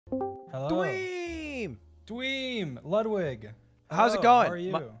Hello. Dweem! Dweem. Ludwig. How's it Hello, going? How are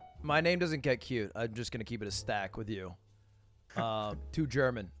you? My name doesn't get cute. I'm just going to keep it a stack with you. Too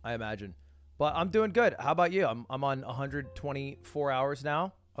German, I imagine. But I'm doing good. How about you? I'm on 124 hours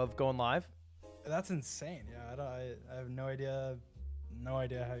now of going live. That's insane. Yeah, I have no idea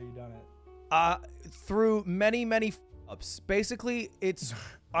how you done it. Through many ups. Basically, it's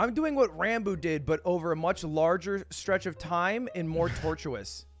I'm doing what Rambo did, but over a much larger stretch of time and more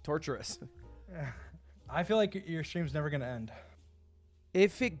tortuous. I feel like your stream's never gonna end.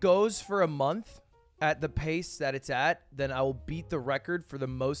 If it goes for a month at the pace that it's at, then I will beat the record for the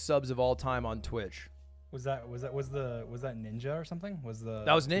most subs of all time on Twitch. Was that Ninja or something? That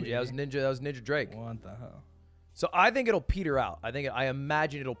was Ninja. That was Ninja Drake. What the hell? So I think it'll peter out. I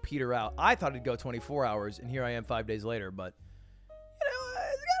imagine it'll peter out. I thought it'd go 24 hours, and here I am 5 days later. But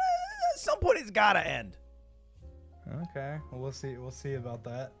at some point it's gotta end. Okay, well, we'll see. We'll see about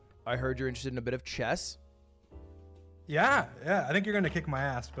that. I heard you're interested in a bit of chess. Yeah. I think you're gonna kick my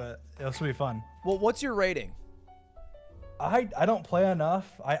ass, but it'll still be fun. Well, what's your rating? I don't play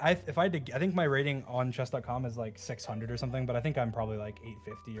enough. I think my rating on chess.com is like 600 or something, but I think I'm probably like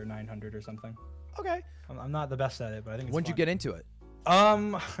 850 or 900 or something. Okay. I'm not the best at it, but I think it's When'd you fun. get into it?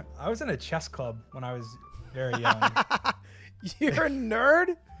 I was in a chess club when I was very young. You're a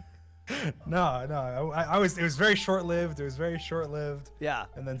nerd? No. I was. It was very short-lived. Yeah.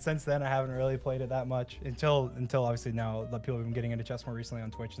 And then since then, I haven't really played it that much until obviously now that people have been getting into chess more recently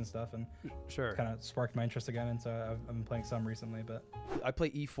on Twitch and stuff, and Sure. kind of sparked my interest again. And so I've been playing some recently, but I play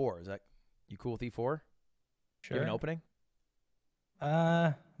E4. Is that you cool with E4? sure. You have an opening?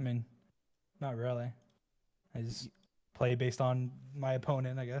 I mean, not really. I just play based on my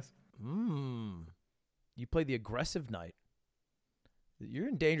opponent, I guess. You play the aggressive knight. You're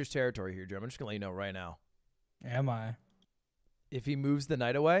in dangerous territory here, Joe. I'm just gonna let you know right now. Am I? If he moves the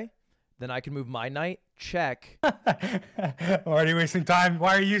knight away, then I can move my knight. Check. I'm already wasting time.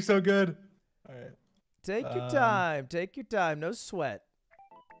 Why are you so good? All right. Take your time. Take your time. No sweat.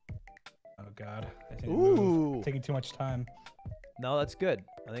 Oh God. Ooh. Taking too much time. No, that's good.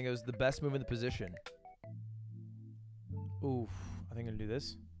 I think it was the best move in the position. Oof. I think I'm gonna do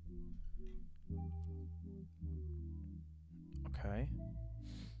this. Okay.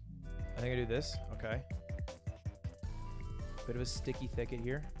 I think I do this. Okay. Bit of a sticky thicket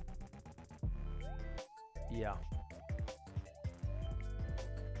here. Yeah.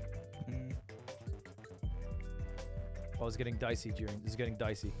 Oh, it's getting dicey, Jiren. This is getting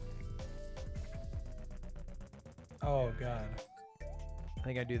dicey. Oh God. I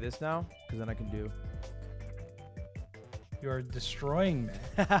think I do this now, because then I can do... You're destroying me.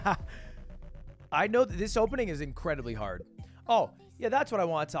 I know that this opening is incredibly hard. Oh, yeah, that's what I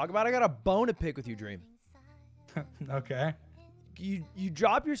want to talk about. I got a bone to pick with you, Dream. Okay. You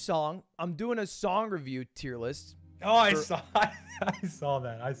drop your song. I'm doing a song review tier list. Oh, I saw that.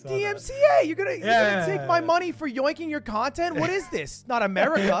 DMCA, you're gonna take my money for yoinking your content? What is this? Not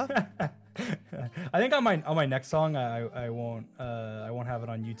America. I think on my next song, I won't have it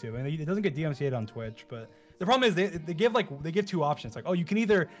on YouTube, and it doesn't get DMCA'd on Twitch. But the problem is they give two options. Like, oh, you can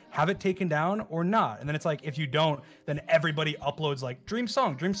either have it taken down or not, and then it's like if you don't, then everybody uploads like Dream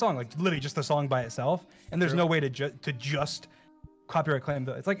song, like literally just the song by itself, and there's no way to just copyright claim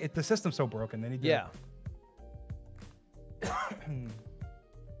the. It's like the system's so broken. They need to. Yeah.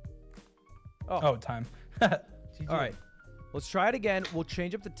 Oh, time. All right. Let's try it again. We'll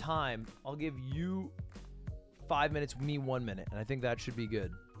change up the time. I'll give you 5 minutes, me 1 minute, and I think that should be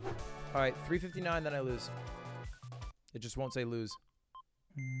good. All right, 3:59, then I lose. It just won't say lose.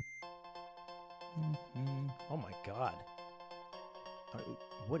 Oh my God.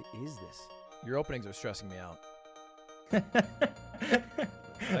 What is this? Your openings are stressing me out. I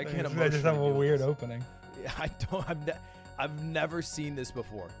can't I just have a weird opening. Yeah, I've never seen this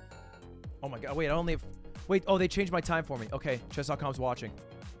before. Oh my God, wait, I only have... Wait, oh, they changed my time for me. Okay, chess.com's watching.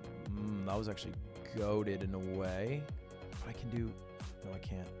 That was actually goated in a way. But I can do... No, I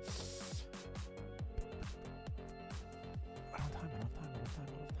can't. I don't have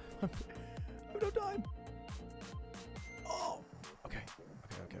time. I don't have time. Oh. Okay.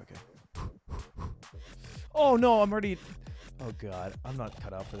 Oh, no, I'm already... Oh, God. I'm not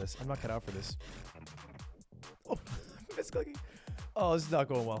cut out for this. Oh, misclicking. Oh, this is not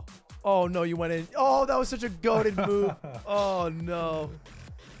going well. Oh, no, you went in. Oh, that was such a goated move. Oh, no.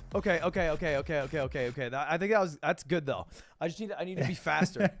 Okay. I think that's good, though. I need to be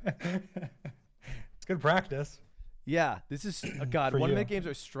faster. It's good practice. Yeah, this is, God, 1 minute games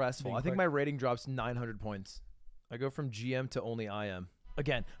are stressful. Being I think quick. my rating drops 900 points. I go from GM to only IM.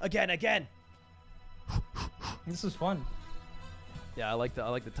 Again. This is fun. Yeah, I like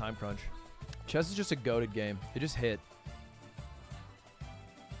the time crunch. Chess is just a goated game. It just hit.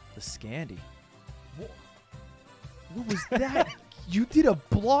 The Scandi. What was that? You did a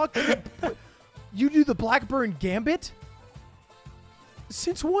block. You do the Blackburn Gambit?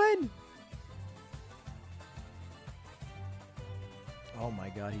 Since when? Oh my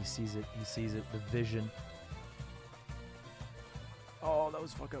god, he sees it. He sees it. The vision. Oh, that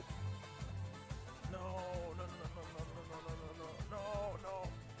was fuck up. No, no, no, no, no, no, no, no, no, no, no.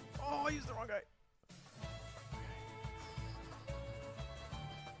 Oh, I used the wrong guy.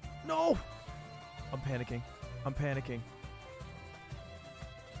 No! I'm panicking. I'm panicking.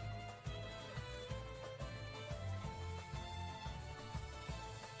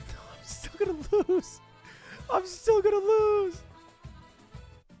 I'm still gonna lose. I'm still gonna lose.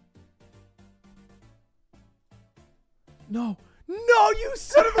 No. No, you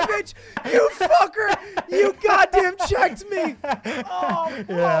son of a bitch! You fucker! You goddamn checked me! Oh,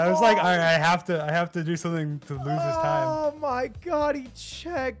 yeah, I was like, all right, I have to do something to lose this time. Oh my god, he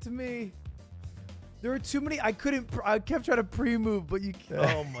checked me. There were too many. I kept trying to pre-move, but you.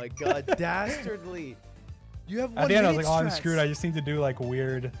 Oh my god, dastardly! You have 1 minute. At the end, I was like, oh, I'm strats. screwed. I just need to do like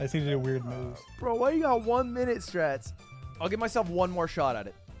weird. I just need to do weird moves. Bro, why you got 1 minute strats? I'll give myself one more shot at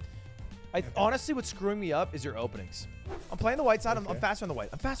it. Honestly, what's screwing me up is your openings. I'm playing the white side. I'm faster on the white.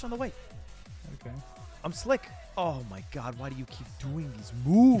 I'm faster on the white. Okay. I'm slick. Oh my god, why do you keep doing these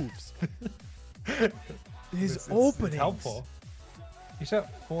moves? His openings. It's helpful. You should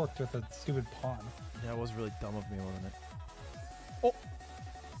have forked with a stupid pawn. That was really dumb of me, wasn't it? Oh.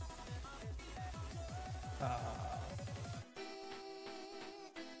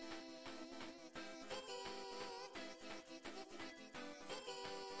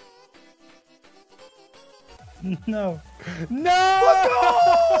 No. No!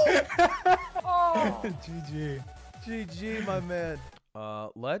 Oh. GG. GG, my man.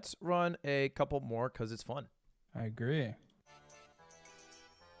 Let's run a couple more because it's fun. I agree.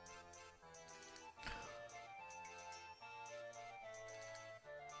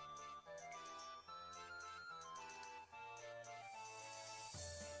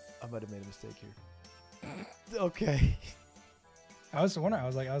 I might have made a mistake here. Okay. I was wondering. I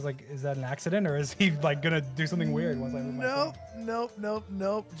was like, is that an accident or is he like gonna do something weird once I move my thing?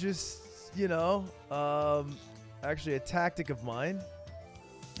 Nope. Just, you know, actually a tactic of mine.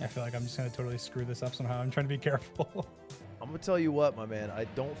 I feel like I'm just gonna totally screw this up somehow. I'm trying to be careful. I'm gonna tell you what, my man. I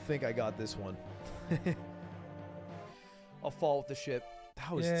don't think I got this one. I'll fall with the ship.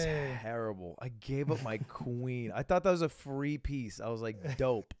 That was terrible. I gave up my queen. I thought that was a free piece. I was like,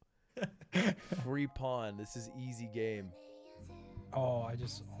 dope. Free pawn. This is easy game. Oh, I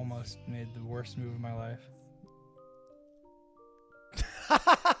just almost made the worst move of my life.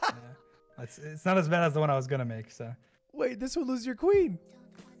 Yeah. It's not as bad as the one I was gonna make. So. Wait, this one loses your queen.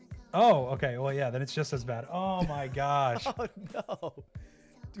 Oh, okay. Well, yeah, then it's just as bad. Oh my gosh. Oh no.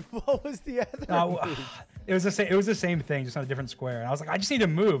 Dude, what was the other move? It was the same. It was the same thing, just on a different square. And I was like, I just need to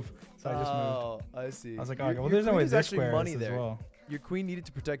move. So I just moved. Oh, I see. I was like, okay, well, there's no way this square money is there. as well. Your queen needed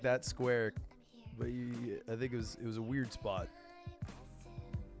to protect that square, but I think it was a weird spot.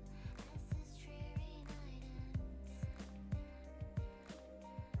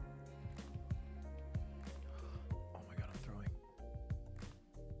 Oh my god, I'm throwing.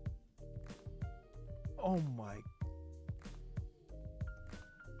 Oh my.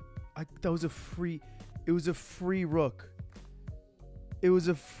 That was a free. It was a free rook. It was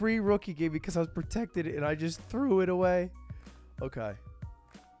a free rook he gave me because I was protected and I just threw it away. Okay.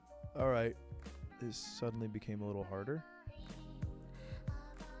 All right. This suddenly became a little harder.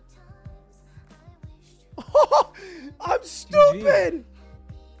 I'm stupid. GG.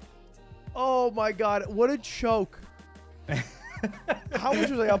 Oh my god, what a choke. How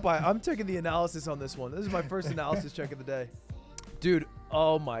much was I up by? I'm taking the analysis on this one. This is my first analysis check of the day. Dude,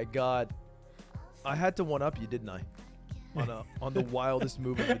 oh my god. I had to one up you, didn't I? On the wildest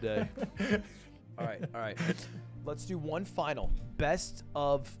move of the day. All right. Let's do one final. Best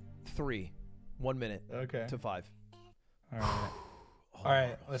of 3. 1 minute. Okay. To 5. All right. All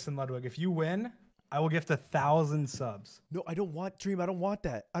right. Listen, Ludwig. If you win, I will gift 1,000 subs. No, I don't want Dream. I don't want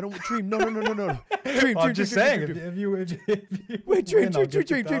that. I don't Dream. No. Dream. I'm just saying. If you wait, Dream. No.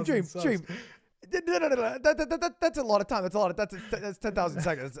 That's a lot of time. That's 10,000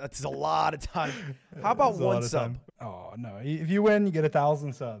 seconds. That's a lot of time. How about one sub? Oh no! If you win, you get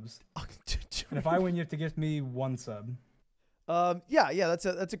 1,000 subs. And if I win, you have to gift me 1 sub. Yeah.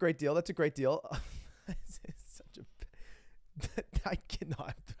 That's a great deal. That's a great deal. It's such a. I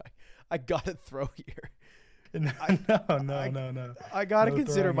cannot. I gotta throw here. No. I gotta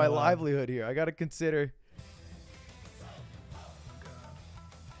consider my livelihood here. I gotta consider.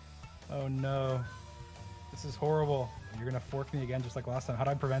 Oh no. This is horrible. You're gonna fork me again just like last time. How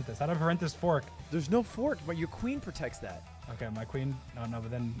do I prevent this? How do I prevent this fork? There's no fork, but your queen protects that. Okay, my queen. No, no,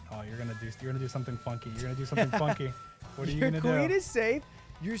 but then you're gonna do something funky. You're gonna do something funky. What are you gonna do? Your queen is safe.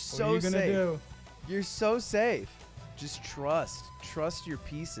 You're so what are you gonna safe. do? You're so safe. Just trust. Trust your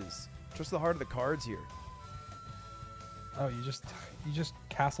pieces. Trust the heart of the cards here. Oh, you just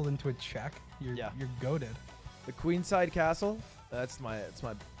castled into a check. You're goated. The queenside castle. That's my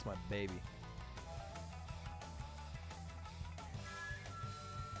baby.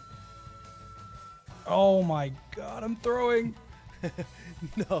 Oh my god, I'm throwing.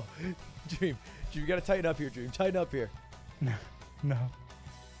 No, Dream, you gotta tighten up here, Dream. Tighten up here. No, no,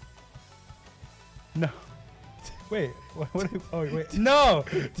 no. Wait, what oh wait, no,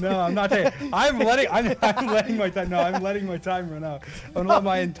 I'm not taking. I'm letting my time. No, I'm letting my time run out. I'm gonna let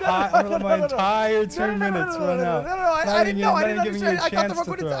my entire 2 minutes run out. No, I didn't know. I didn't understand. I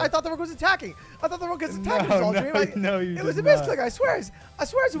thought the rook was attacking. I thought the rook was attacking. No, you it was a misclick. I swear it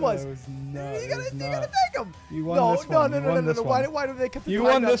was. No, it was not. You gotta take him. You won this one. No. Why do they cut the time? You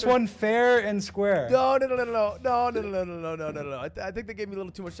won this one fair and square. No. I think they gave me a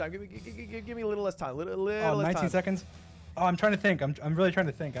little too much time. Give me a little less time. Little less 19 time. seconds. Oh, I'm trying to think. I'm really trying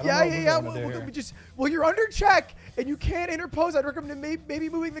to think. I don't know what Well, you're under check and you can't interpose. I'd recommend maybe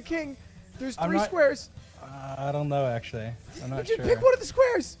moving the king. There's 3 squares. I don't know actually. I'm not sure. Pick one of the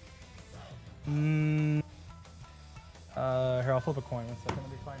squares. Here, I'll flip a coin. 1 second.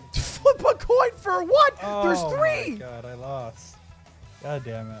 Let me find it. Flip a coin for what? There's 3. Oh my god, I lost. God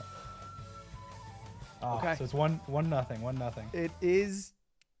damn it. Oh, okay. So it's 1-0. It is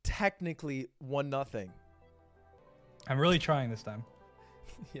technically 1-0. I'm really trying this time.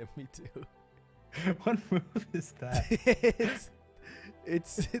 Yeah, me too. What move is that?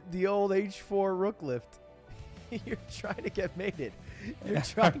 it's the old H4 rook lift. You're trying to get mated. You're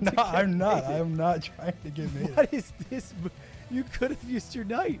trying I'm not trying to get mated. What is this? You could have used your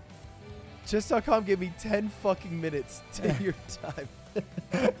knight. Chess.com gave me 10 fucking minutes to your time.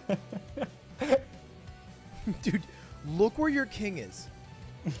 Dude, look where your king is.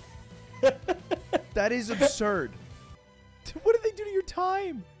 That is absurd. What did they do to your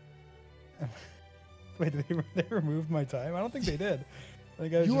time? Wait, they removed my time? I don't think they did. I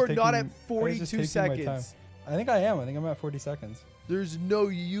think I was you just are taking, not at 42 seconds. I think I am. I think I'm at 40 seconds. There's no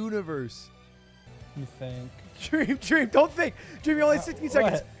universe. You think? Dream, don't think. Dream, you only have 16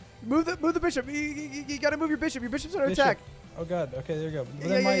 seconds. Move the bishop. You gotta move your bishop. Your bishop's under attack. Oh god. Okay, there you go.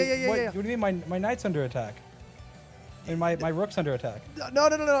 Yeah. What do you mean my knight's under attack? And my rook's under attack. No.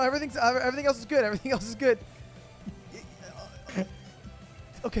 Everything else is good. Everything else is good.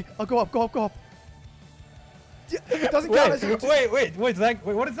 Okay, I'll go up. It doesn't count as wait. What is that?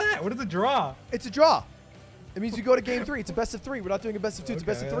 What is that? What is a draw? It's a draw. It means you go to game 3. It's a best of 3. We're not doing a best of 2. It's a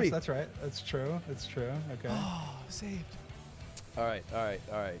best of 3. That's right. That's true. Okay. Oh, saved. All right.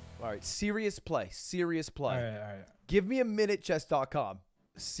 Serious play. All right. Give me a minute, chess.com.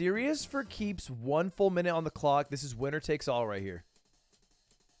 Serious for keeps. 1 full minute on the clock. This is winner takes all right here.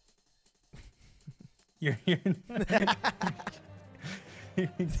 You're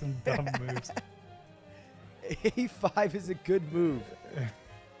some dumb moves. A5 is a good move.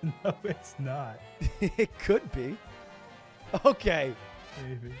 No, it's not. It could be. Okay.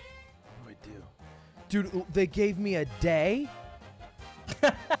 Maybe. What do I do? Dude, they gave me a day?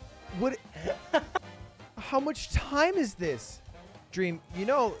 What? How much time is this? Dream, you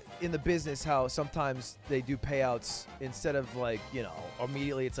know in the business how sometimes they do payouts instead of like, you know,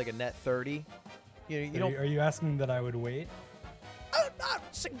 immediately it's like a net 30? You know, Are you asking that I would wait? I'm not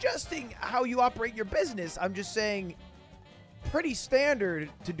suggesting how you operate your business. I'm just saying pretty standard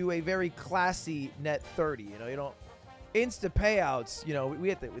to do a very classy net 30. You know, you don't insta payouts. You know, we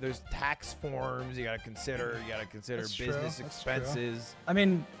have to, there's tax forms you got to consider. You got to consider That's business true. expenses. I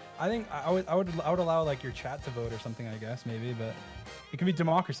mean, I think I would allow like your chat to vote or something. I guess maybe, but it can be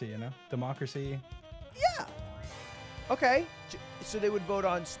democracy. You know, democracy. Yeah. Okay. So they would vote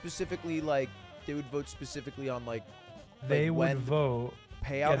on specifically like they would vote specifically on like. They would vote.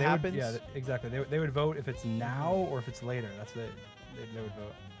 Payout happens? Yeah, exactly. They would vote if it's now or if it's later. That's what they would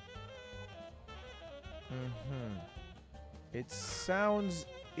vote. It sounds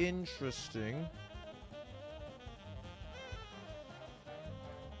interesting.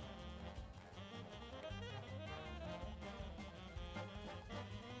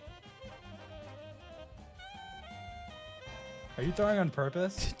 Are you throwing on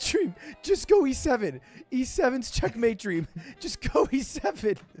purpose? Dream, just go E7. E7's checkmate, Dream. Just go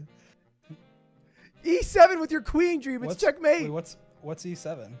E7. E7 with your queen, Dream. It's checkmate. Wait, what's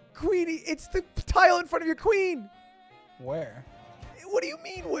E7? Queen, it's the tile in front of your queen. Where? What do you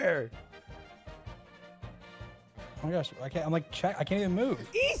mean where? Oh my gosh, I can't. I'm like check. I can't even move.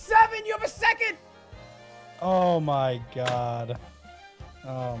 E7. You have a second. Oh my god.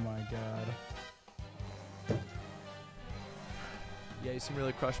 Oh my god. Yeah, you seem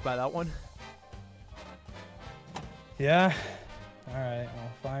really crushed by that one. Yeah. All right.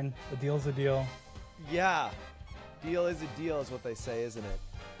 Well, fine. The deal's a deal. Yeah. Deal is a deal is what they say, isn't it?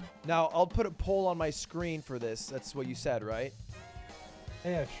 Now, I'll put a poll on my screen for this. That's what you said, right?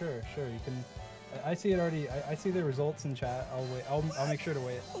 Yeah, sure. You can. I see it already. I see the results in chat. I'll wait. I'll make sure to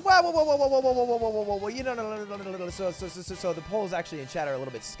wait. Whoa. You know, no. So the polls actually in chat are a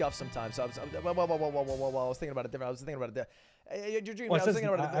little bit scuffed sometimes. So I was thinking about it different. I was thinking about it. You're dreaming. Well, I was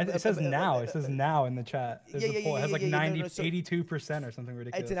thinking about it. it says now. It says now in the chat. There's a poll. It has like 82% or something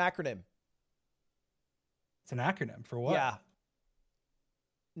ridiculous. It's an acronym. It's an acronym for what? Yeah.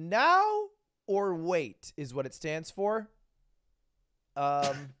 Now or wait is what it stands for.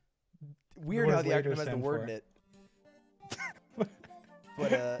 Weird how the acronym has the word in it.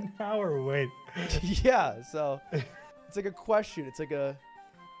 But now or wait. Yeah, so it's like a question. It's like a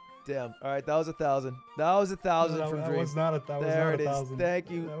damn. All right, that was 1,000. That was 1,000 from Dream. That was not a. That there was not it is. 1,000. Thank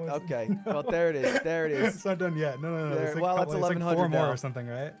you. Was, okay. no. Well, there it is. There it is. It's not done yet. No. There, It's like well, that's 1,100 like 4 more now. or something,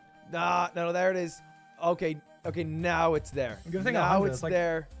 right? Nah, no, there it is. Okay, now it's there. Now it's like,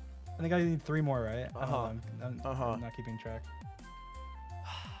 there. I think I need 3 more, right? I'm not keeping track.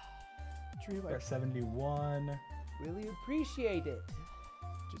 Dream, We're 71. Really appreciate it.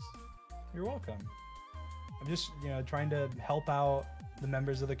 You're welcome. I'm just, trying to help out the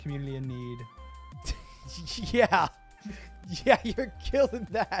members of the community in need. Yeah, you're killing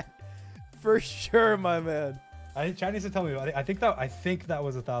that for sure, my man. Chat needs to tell me. I think that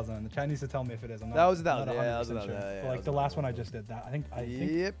was 1,000. The chat needs to tell me if it is. That was 1,000. Yeah, that was 1,000. Sure. Yeah, like the last one I just did. That I think.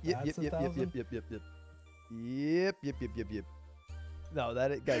 Yep. No,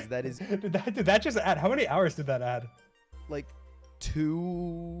 guys, that is. did that just add? How many hours did that add? Like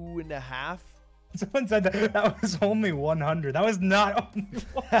 2.5. Someone said that was only 100. That was not only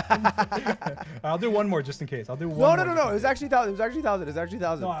 100. I'll do one more just in case. I'll do one. No. It was actually 1,000. It was actually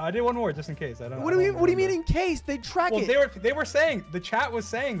 1,000. No, I did one more just in case. I don't. What do you mean in case? They track it. They were saying. The chat was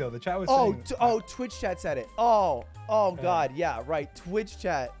saying though. The chat was saying. Twitch chat said it. Oh God, yeah, right. Twitch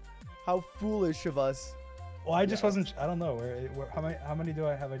chat. How foolish of us. Well, I just wasn't. I don't know. How many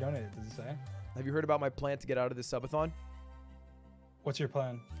have I donated? Does it say? Have you heard about my plan to get out of this subathon? What's your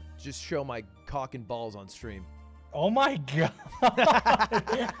plan? Just show my cock and balls on stream. Oh my god!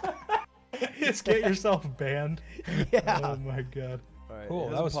 Just get yourself banned. Yeah. Oh my god. All right, cool.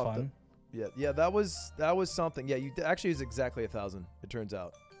 That was fun. Up. Yeah. That was something. Yeah. You actually is exactly 1,000. It turns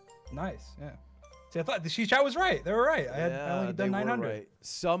out. Nice. Yeah. See, I thought the chat was right. They were right. I only done 900. Right.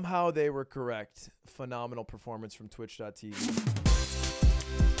 Somehow they were correct. Phenomenal performance from Twitch.tv.